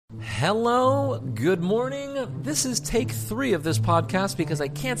Hello, good morning. This is take 3 of this podcast because I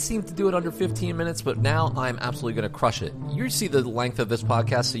can't seem to do it under 15 minutes, but now I'm absolutely going to crush it. You see the length of this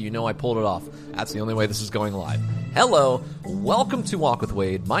podcast, so you know I pulled it off. That's the only way this is going live. Hello, welcome to Walk with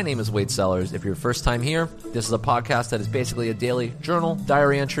Wade. My name is Wade Sellers. If you're first time here, this is a podcast that is basically a daily journal,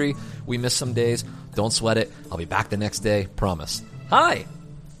 diary entry. We miss some days. Don't sweat it. I'll be back the next day. Promise. Hi.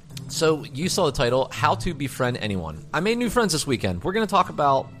 So you saw the title, How to Befriend Anyone. I made new friends this weekend. We're going to talk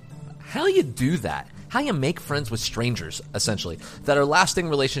about how you do that, how you make friends with strangers, essentially, that are lasting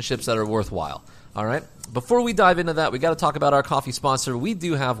relationships that are worthwhile, all right? Before we dive into that, we got to talk about our coffee sponsor. We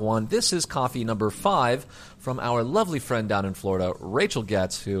do have one. This is coffee number 5 from our lovely friend down in Florida, Rachel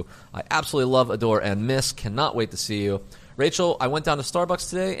Getz, who I absolutely love, adore, and miss. Cannot wait to see you. Rachel, I went down to Starbucks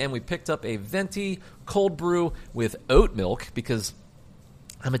today, and we picked up a venti cold brew with oat milk because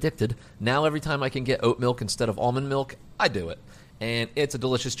I'm addicted. Now every time I can get oat milk instead of almond milk, I do it. And it's a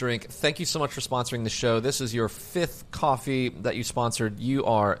delicious drink. Thank you so much for sponsoring the show. This is your 5th coffee that you sponsored. You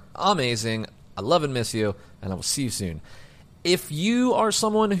are amazing. I love and miss you, and I will see you soon. If you are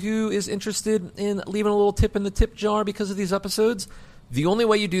someone who is interested in leaving a little tip in the tip jar because of these episodes, the only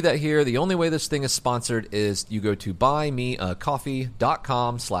way you do that here, the only way this thing is sponsored is you go to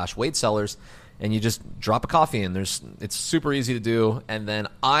buymeacoffee.com/WadeSellers, and you just drop a coffee in. It's super easy to do. And then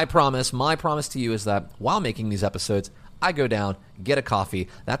my promise to you is that while making these episodes, I go down, get a coffee.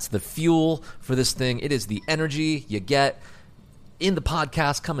 That's the fuel for this thing. It is the energy you get in the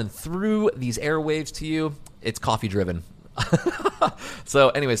podcast coming through these airwaves to you. It's coffee driven. So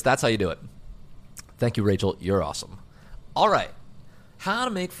anyways, that's how you do it. Thank you, Rachel. You're awesome. All right. How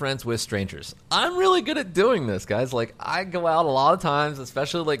to make friends with strangers. I'm really good at doing this, guys. Like, I go out a lot of times,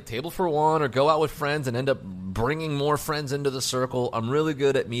 especially like table for one, or go out with friends and end up bringing more friends into the circle. I'm really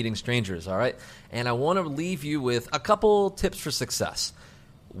good at meeting strangers, all right? And I want to leave you with a couple tips for success.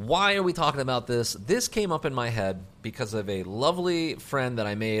 Why are we talking about this? This came up in my head because of a lovely friend that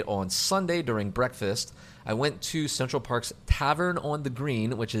I made on Sunday during breakfast. I went to Central Park's Tavern on the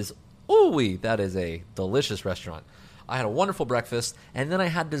Green, which is, that is a delicious restaurant. I had a wonderful breakfast, and then I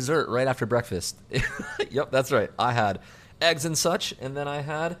had dessert right after breakfast. Yep, that's right. I had eggs and such, and then I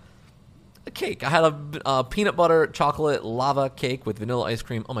had a cake. I had a peanut butter chocolate lava cake with vanilla ice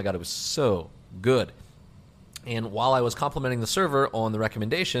cream. Oh my God, it was so good. And while I was complimenting the server on the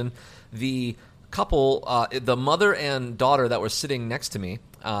recommendation, the couple, the mother and daughter that were sitting next to me,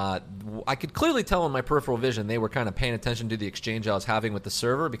 I could clearly tell in my peripheral vision they were kind of paying attention to the exchange I was having with the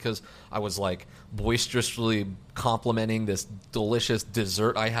server because I was like boisterously complimenting this delicious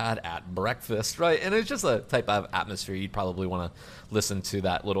dessert I had at breakfast, right? And it's just a type of atmosphere you'd probably want to listen to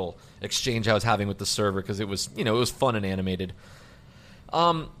that little exchange I was having with the server because it was, it was fun and animated.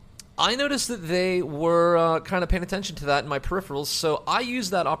 I noticed that they were kind of paying attention to that in my peripherals, so I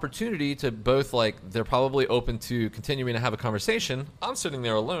used that opportunity to both, they're probably open to continuing to have a conversation. I'm sitting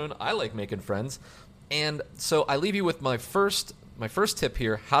there alone. I like making friends. And so I leave you with my first tip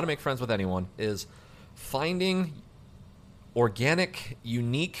here, how to make friends with anyone, is finding organic,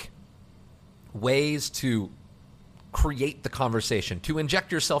 unique ways to create the conversation, to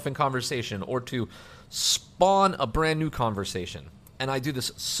inject yourself in conversation, or to spawn a brand new conversation. And I do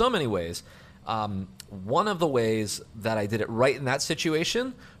this so many ways. One of the ways that I did it right in that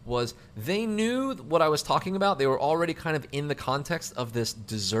situation was they knew what I was talking about. They were already kind of in the context of this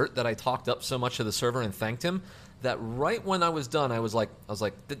dessert that I talked up so much to the server and thanked him that right when I was done, I was like,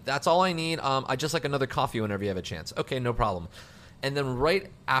 that's all I need. I just like another coffee whenever you have a chance. Okay, no problem. And then right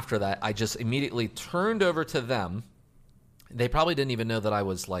after that, I just immediately turned over to them. They probably didn't even know that I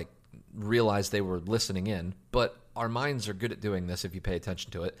was realized they were listening in, but our minds are good at doing this if you pay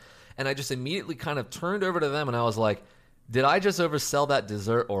attention to it. And I just immediately kind of turned over to them and I was like, did I just oversell that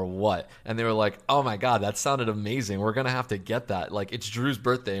dessert or what? And they were like, oh my God, that sounded amazing. We're going to have to get that. It's Drew's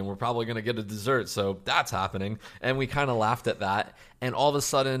birthday and we're probably going to get a dessert. So that's happening. And we kind of laughed at that. And all of a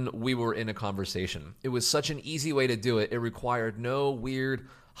sudden we were in a conversation. It was such an easy way to do it. It required no weird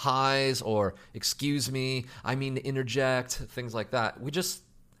highs or excuse me, I mean to interject, things like that. We just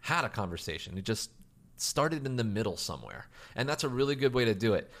had a conversation. It just started in the middle somewhere. And that's a really good way to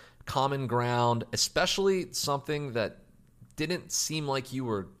do it. Common ground, especially something that didn't seem like you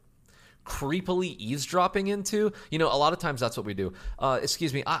were creepily eavesdropping into. A lot of times that's what we do.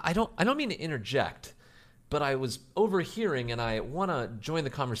 Excuse me, I don't mean to interject, but I was overhearing and I want to join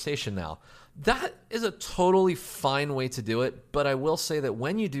the conversation now. That is a totally fine way to do it, but I will say that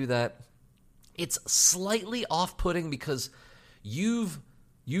when you do that, it's slightly off-putting because you've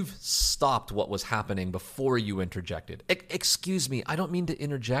stopped what was happening before you interjected. Excuse me, I don't mean to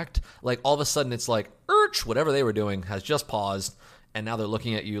interject. All of a sudden it's whatever they were doing has just paused and now they're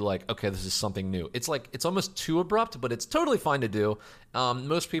looking at you like, okay, this is something new. It's like, it's almost too abrupt, but it's totally fine to do.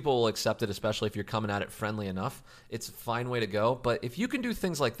 Most people will accept it, especially if you're coming at it friendly enough. It's a fine way to go. But if you can do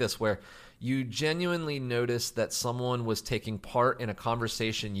things like this where you genuinely notice that someone was taking part in a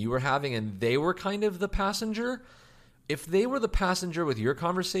conversation you were having and they were kind of the passenger, if they were the passenger with your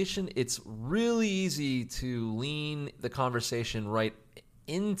conversation, it's really easy to lean the conversation right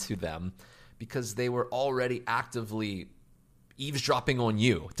into them because they were already actively eavesdropping on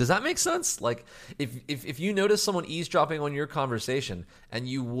you. Does that make sense? Like if you notice someone eavesdropping on your conversation and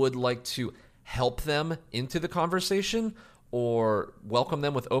you would like to help them into the conversation or welcome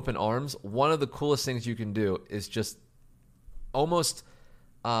them with open arms, one of the coolest things you can do is just almost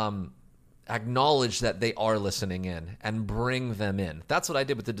acknowledge that they are listening in and bring them in. That's what I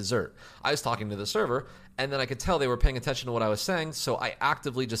did with the dessert. I was talking to the server, and then I could tell they were paying attention to what I was saying, so I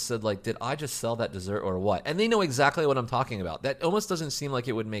actively just said, like, did I just sell that dessert or what? And they know exactly what I'm talking about. That almost doesn't seem like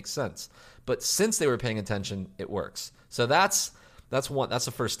it would make sense. But since they were paying attention, it works. So that's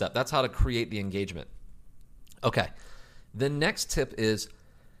the first step. That's how to create the engagement. Okay. The next tip is,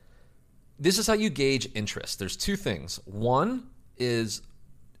 this is how you gauge interest. There's two things. One is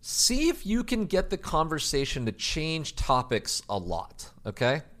see if you can get the conversation to change topics a lot,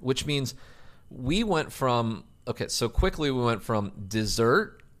 okay? Which means we went from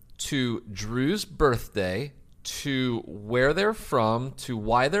dessert to Drew's birthday to where they're from to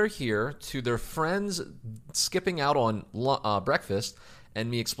why they're here to their friends skipping out on breakfast and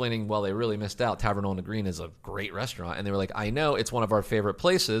me explaining, well, they really missed out. Tavern on the Green is a great restaurant. And they were like, I know, it's one of our favorite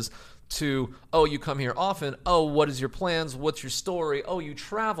places. To, oh, you come here often. Oh, what is your plans? What's your story? Oh, you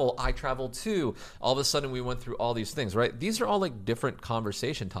travel. I travel too. All of a sudden, we went through all these things, right? These are all like different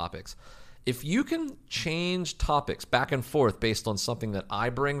conversation topics. If you can change topics back and forth based on something that I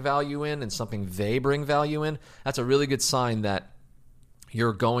bring value in and something they bring value in, that's a really good sign that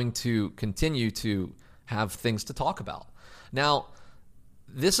you're going to continue to have things to talk about. Now,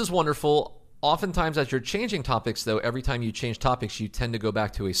 this is wonderful. Oftentimes, as you're changing topics, though, every time you change topics, you tend to go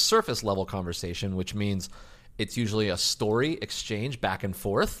back to a surface level conversation, which means it's usually a story exchange back and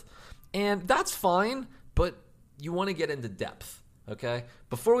forth. And that's fine, but you want to get into depth, okay?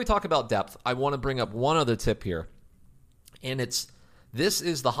 Before we talk about depth, I want to bring up one other tip here. And this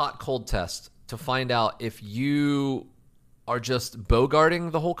is the hot cold test to find out if you are just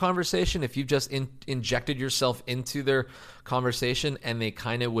bogarting the whole conversation, if you've just injected yourself into their conversation and they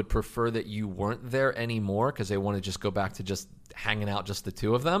kind of would prefer that you weren't there anymore because they want to just go back to just hanging out, just the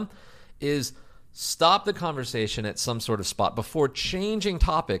two of them, is stop the conversation at some sort of spot before changing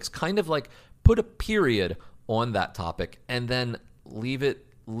topics, kind of like put a period on that topic and then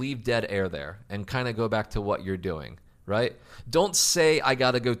leave dead air there and kind of go back to what you're doing. Right? Don't say I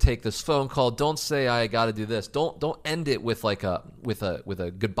got to go take this phone call. Don't say I got to do this. Don't end it with like a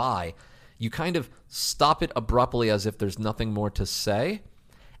goodbye. You kind of stop it abruptly as if there's nothing more to say,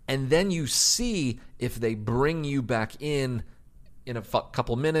 and then you see if they bring you back in a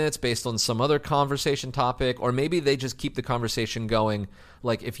couple minutes based on some other conversation topic, or maybe they just keep the conversation going.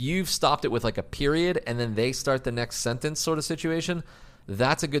 Like if you've stopped it with like a period and then they start the next sentence sort of situation,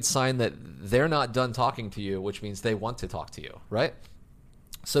 that's a good sign that they're not done talking to you, which means they want to talk to you, right?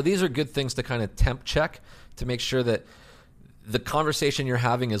 So these are good things to kind of temp check to make sure that the conversation you're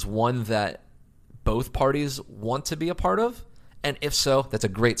having is one that both parties want to be a part of. And if so, that's a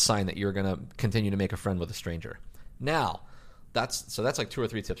great sign that you're going to continue to make a friend with a stranger. Now, that's like 2 or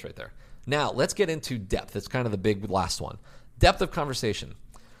 3 tips right there. Now, let's get into depth. It's kind of the big last one. Depth of conversation.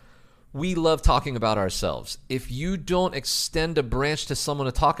 We love talking about ourselves. If you don't extend a branch to someone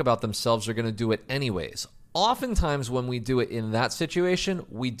to talk about themselves, they're going to do it anyways. Oftentimes when we do it in that situation,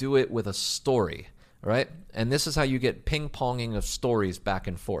 we do it with a story, right? And this is how you get ping-ponging of stories back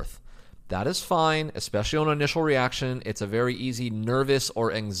and forth. That is fine, especially on initial reaction. It's a very easy nervous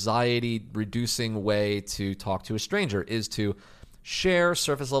or anxiety-reducing way to talk to a stranger, is to share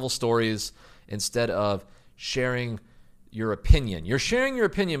surface-level stories instead of sharing your opinion. You're sharing your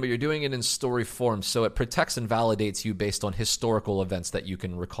opinion, but you're doing it in story form, so it protects and validates you based on historical events that you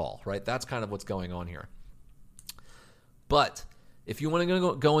can recall, right? That's kind of what's going on here. But if you want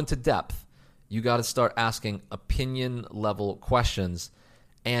to go into depth, you got to start asking opinion-level questions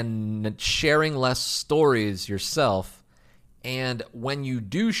and sharing less stories yourself, and when you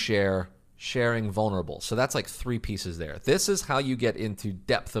do sharing vulnerable. So that's like 3 pieces there. This is how you get into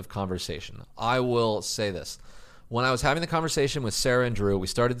depth of conversation. I will say this. When I was having the conversation with Sarah and Drew, we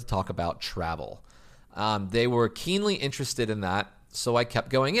started to talk about travel. They were keenly interested in that, so I kept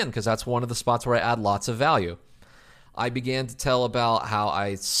going in because that's one of the spots where I add lots of value. I began to tell about how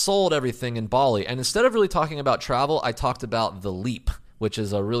I sold everything in Bali. And instead of really talking about travel, I talked about the leap, which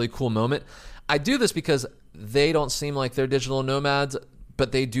is a really cool moment. I do this because they don't seem like they're digital nomads,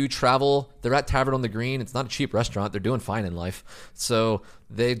 but they do travel. They're at Tavern on the Green. It's not a cheap restaurant. They're doing fine in life. So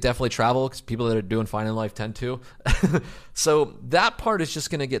they definitely travel because people that are doing fine in life tend to. So that part is just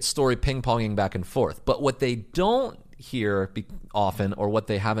going to get story ping-ponging back and forth. But what they don't hear often, or what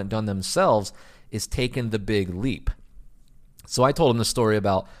they haven't done themselves, is taken the big leap. So I told them the story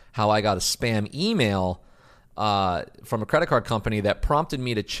about how I got a spam email from a credit card company that prompted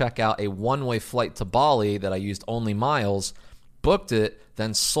me to check out a one-way flight to Bali that I used only miles, booked it,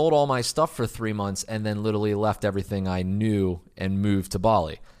 then sold all my stuff for 3 months, and then literally left everything I knew and moved to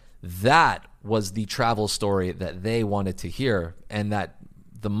Bali. That was the travel story that they wanted to hear, and that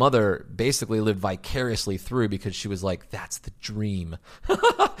the mother basically lived vicariously through, because she was like, that's the dream,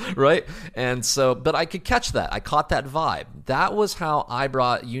 right? And so, but I could catch that. I caught that vibe. That was how I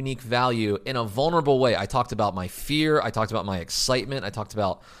brought unique value in a vulnerable way. I talked about my fear. I talked about my excitement. I talked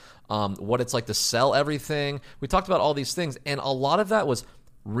about what it's like to sell everything. We talked about all these things, and a lot of that was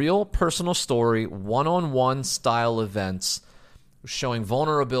real personal story, one-on-one style events showing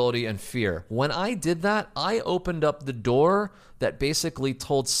vulnerability and fear. When I did that, I opened up the door that basically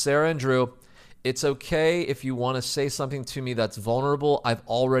told Sarah and Drew, it's okay if you want to say something to me that's vulnerable. I've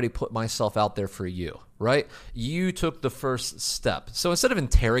already put myself out there for you, right? You took the first step. So instead of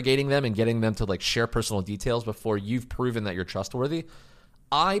interrogating them and getting them to like share personal details before you've proven that you're trustworthy,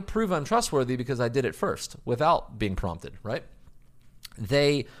 I prove I'm trustworthy because I did it first without being prompted, right?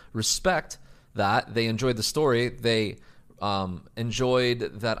 They respect that. They enjoyed the story. They enjoyed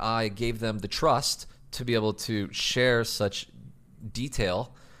that I gave them the trust to be able to share such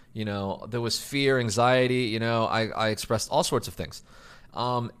detail. You know, there was fear, anxiety, you know, I expressed all sorts of things.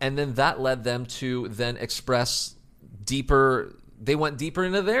 And then that led them to then express deeper, they went deeper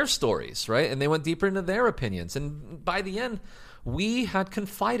into their stories, right? And they went deeper into their opinions. And by the end, we had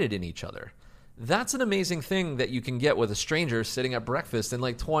confided in each other. That's an amazing thing that you can get with a stranger sitting at breakfast in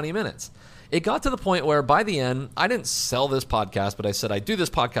like 20 minutes. It got to the point where by the end, I didn't sell this podcast, but I said, I do this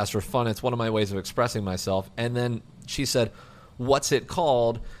podcast for fun. It's one of my ways of expressing myself. And then she said, what's it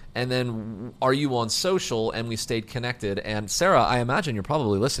called? And then, are you on social? And we stayed connected. And Sarah, I imagine you're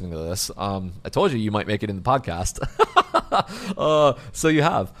probably listening to this. I told you might make it in the podcast. So you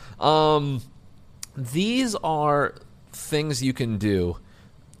have. These are things you can do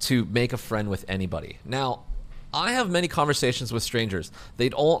to make a friend with anybody. Now, I have many conversations with strangers. They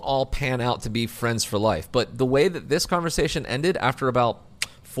don't all pan out to be friends for life. But the way that this conversation ended after about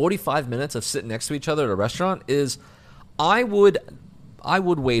 45 minutes of sitting next to each other at a restaurant is I would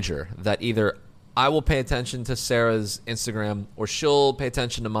wager that either I will pay attention to Sarah's Instagram or she'll pay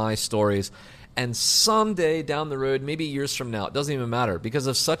attention to my stories. And someday down the road, maybe years from now, it doesn't even matter, because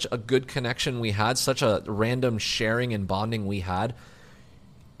of such a good connection we had, such a random sharing and bonding we had,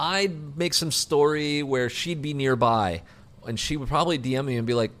 I'd make some story where she'd be nearby and she would probably DM me and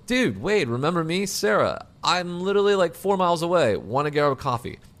be like, dude, Wade, remember me? Sarah, I'm literally like 4 miles away. Want to grab a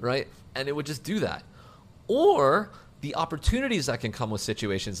coffee, right? And it would just do that. Or the opportunities that can come with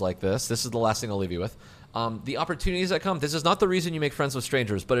situations like this is the last thing I'll leave you with. The opportunities that come, this is not the reason you make friends with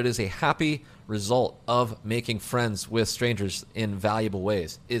strangers, but it is a happy result of making friends with strangers in valuable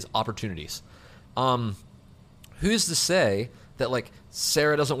ways, is opportunities. Who's to say that like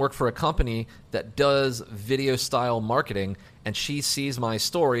Sarah doesn't work for a company that does video style marketing and she sees my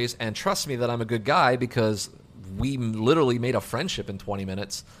stories and trusts me that I'm a good guy because we literally made a friendship in 20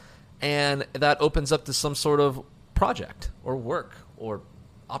 minutes, and that opens up to some sort of project or work or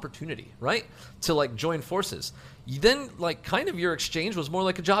opportunity, right? To like join forces. Then like kind of your exchange was more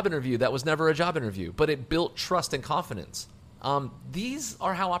like a job interview that was never a job interview, but it built trust and confidence. These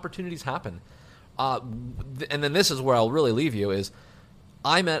are how opportunities happen. And then this is where I'll really leave you is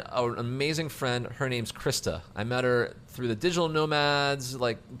I met an amazing friend. Her name's Krista. I met her through the Digital Nomads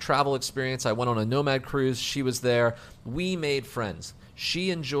like travel experience. I went on a nomad cruise. She was there. We made friends. She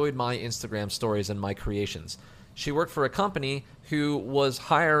enjoyed my Instagram stories and my creations. She worked for a company who was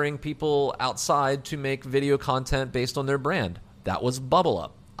hiring people outside to make video content based on their brand. That was Bubble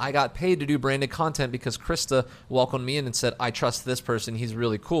Up. I got paid to do branded content because Krista welcomed me in and said, I trust this person. He's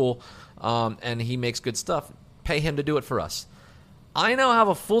really cool, and he makes good stuff. Pay him to do it for us. I now have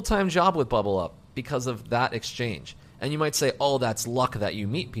a full-time job with Bubble Up because of that exchange. And you might say, oh, that's luck that you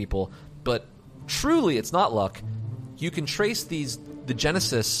meet people. But truly, it's not luck. You can trace the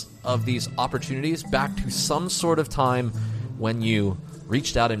genesis of these opportunities back to some sort of time when you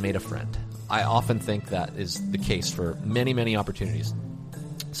reached out and made a friend. I often think that is the case for many, many opportunities.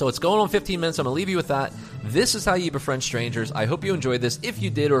 So it's going on 15 minutes. I'm going to leave you with that. This is how you befriend strangers. I hope you enjoyed this. If you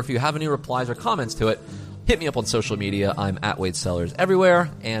did, or if you have any replies or comments to it, hit me up on social media. I'm at Wade Sellers everywhere.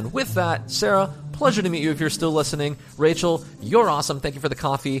 And with that, Sarah, pleasure to meet you if you're still listening. Rachel, you're awesome. Thank you for the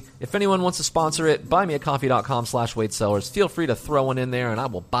coffee. If anyone wants to sponsor it, buymeacoffee.com/Wade Sellers. Feel free to throw one in there, and I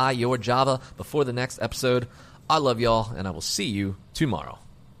will buy your Java before the next episode. I love y'all, and I will see you tomorrow.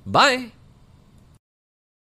 Bye.